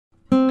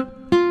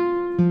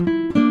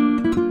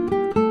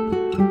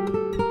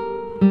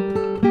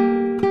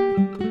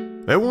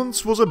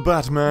once was a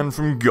Batman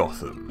from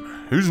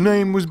Gotham, whose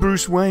name was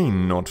Bruce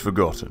Wayne, not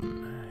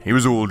forgotten. He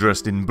was all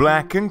dressed in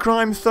black and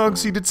crime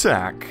thugs he'd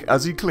attack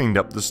as he cleaned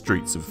up the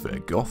streets of fair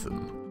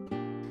Gotham.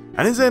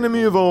 And his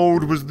enemy of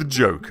old was the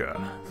Joker,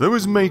 though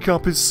his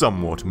makeup is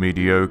somewhat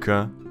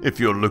mediocre. If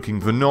you're looking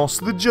for Nos,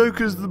 the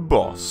Joker's the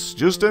boss,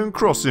 just don't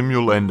cross him,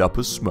 you'll end up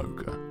a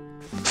smoker.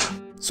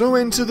 So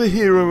enter the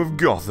hero of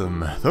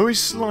Gotham, though he's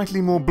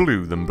slightly more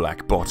blue than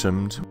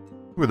black-bottomed.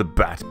 With a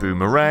bat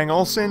boomerang,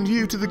 I'll send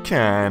you to the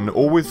can,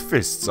 or with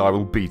fists I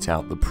will beat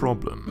out the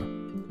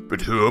problem.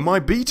 But who am I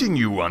beating,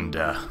 you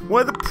wonder?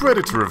 Why, the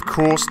Predator, of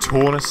course,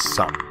 torn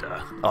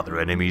asunder. Other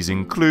enemies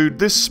include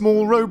this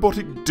small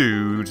robotic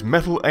dude,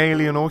 metal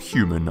alien or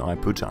human I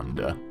put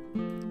under.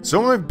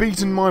 So I've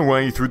beaten my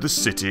way through the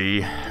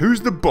city. Who's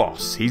the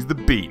boss? He's the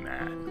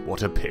Bee-Man.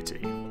 What a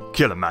pity.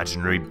 Kill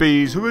imaginary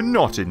bees who are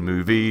not in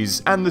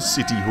movies, and the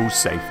city hall's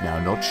safe now,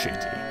 not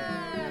shitty.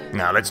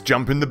 Now let's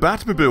jump in the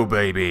Batmobile,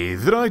 baby,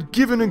 that I'd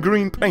given a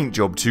green paint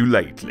job to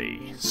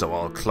lately. So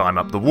I'll climb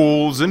up the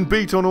walls and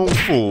beat on all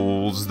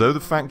fours, though the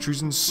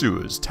factories and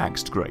sewers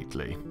taxed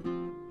greatly.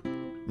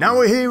 Now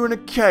we're here in a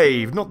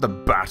cave, not the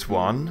bat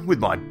one. With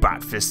my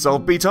bat fists I'll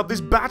beat up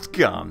this bat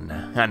gun.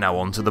 And now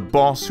on to the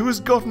boss, who has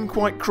gotten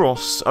quite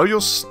cross. Oh,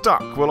 you're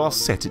stuck, well I'll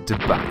set it to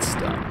bat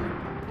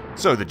stun.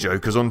 So the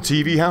Joker's on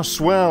TV, how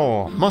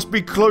swell. Must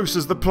be close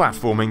as the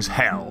platforming's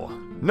hell.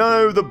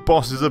 No, the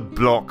boss is a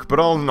block, but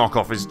I'll knock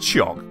off his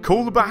chalk.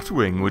 Call the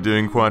Batwing, we're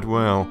doing quite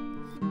well.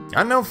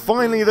 And now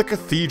finally the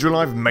cathedral,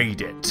 I've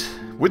made it.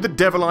 With the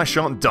devil I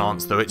shan't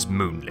dance, though it's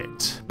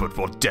moonlit. But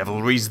what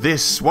devilry's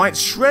this? Why,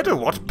 it's Shredder,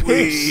 what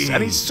piss!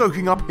 And he's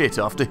soaking up hit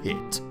after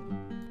hit.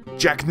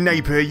 Jack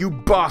Napier, you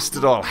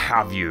bastard, I'll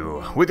have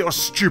you. With your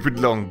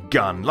stupid long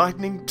gun,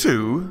 lightning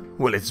too?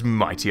 Well, it's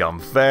mighty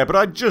unfair, but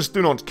I just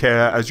do not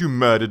care, as you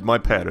murdered my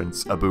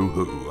parents, a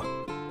boo-hoo.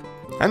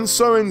 And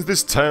so ends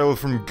this tale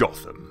from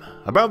Gotham,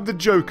 about the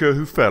Joker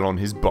who fell on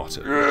his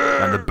bottom.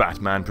 And the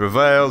Batman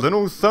prevailed, and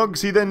all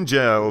thugs he then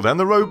jailed, and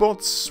the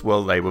robots,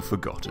 well, they were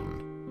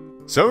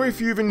forgotten. So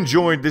if you've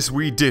enjoyed this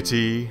wee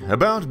ditty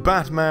about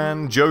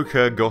Batman,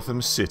 Joker,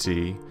 Gotham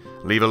City,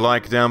 leave a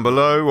like down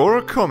below, or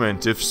a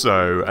comment if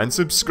so, and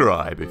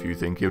subscribe if you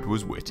think it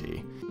was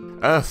witty.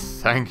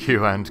 Thank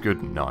you and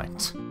good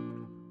night.